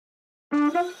Hey,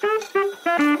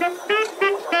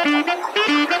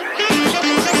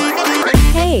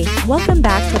 welcome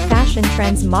back to Fashion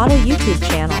Trends Model YouTube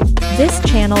channel. This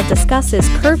channel discusses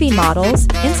curvy models,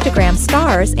 Instagram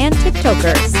stars and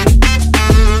TikTokers.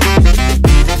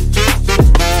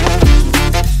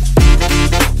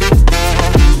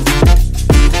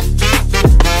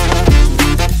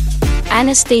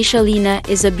 Anastasiia Lenna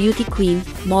is a beauty queen,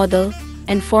 model,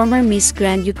 and former Miss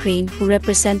Grand Ukraine who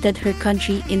represented her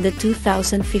country in the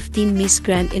 2015 Miss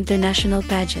Grand International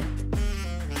pageant.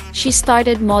 She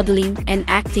started modeling and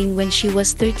acting when she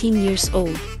was 13 years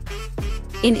old.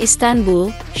 In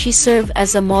Istanbul, she served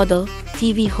as a model,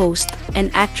 TV host,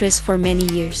 and actress for many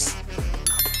years.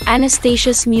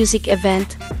 Anastasia's music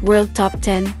event, World Top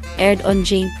 10, aired on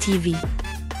Pageant TV.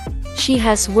 She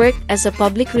has worked as a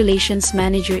public relations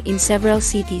manager in several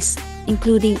cities,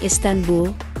 including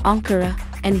Istanbul, Ankara,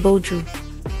 and Bodrum.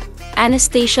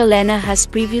 Anastasiia Lenna has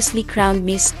previously crowned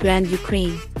Miss Grand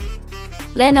Ukraine.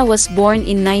 Lenna was born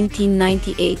in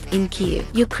 1998 in Kyiv,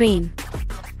 Ukraine.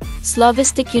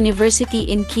 Slovistic University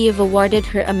in Kyiv awarded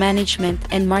her a management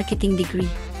and marketing degree.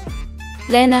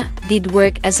 Lenna did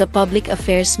work as a public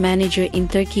affairs manager in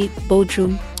Turkey,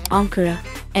 Bodrum, Ankara,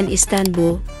 and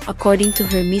Istanbul, according to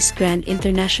her Miss Grand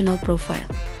International profile.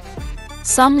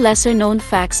 Some lesser-known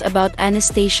facts about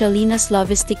Anastasiia Lenna: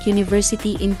 Slovistic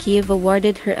University in Kyiv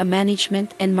awarded her a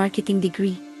management and marketing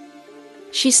degree.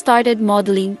 She started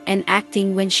modeling and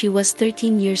acting when she was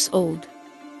 13 years old.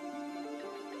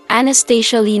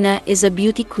 Anastasiia Lenna is a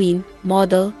beauty queen,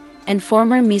 model, and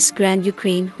former Miss Grand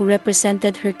Ukraine who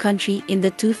represented her country in the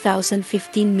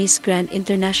 2015 Miss Grand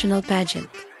International pageant.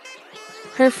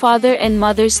 Her father and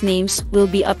mother's names will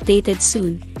be updated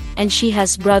soon, and she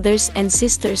has brothers and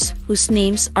sisters whose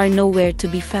names are nowhere to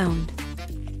be found.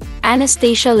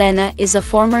 Anastasiia Lenna is a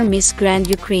former Miss Grand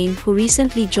Ukraine who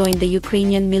recently joined the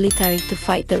Ukrainian military to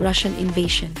fight the Russian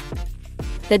invasion.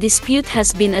 The dispute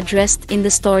has been addressed in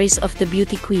the stories of the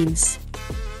beauty queens.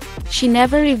 She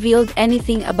never revealed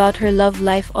anything about her love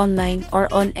life online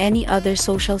or on any other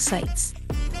social sites.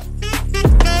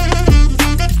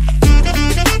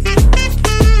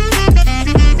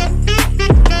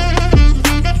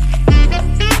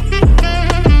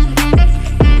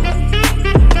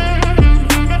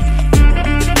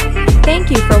 Thank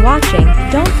you for watching.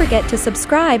 Don't forget to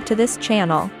subscribe to this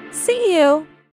channel. See you!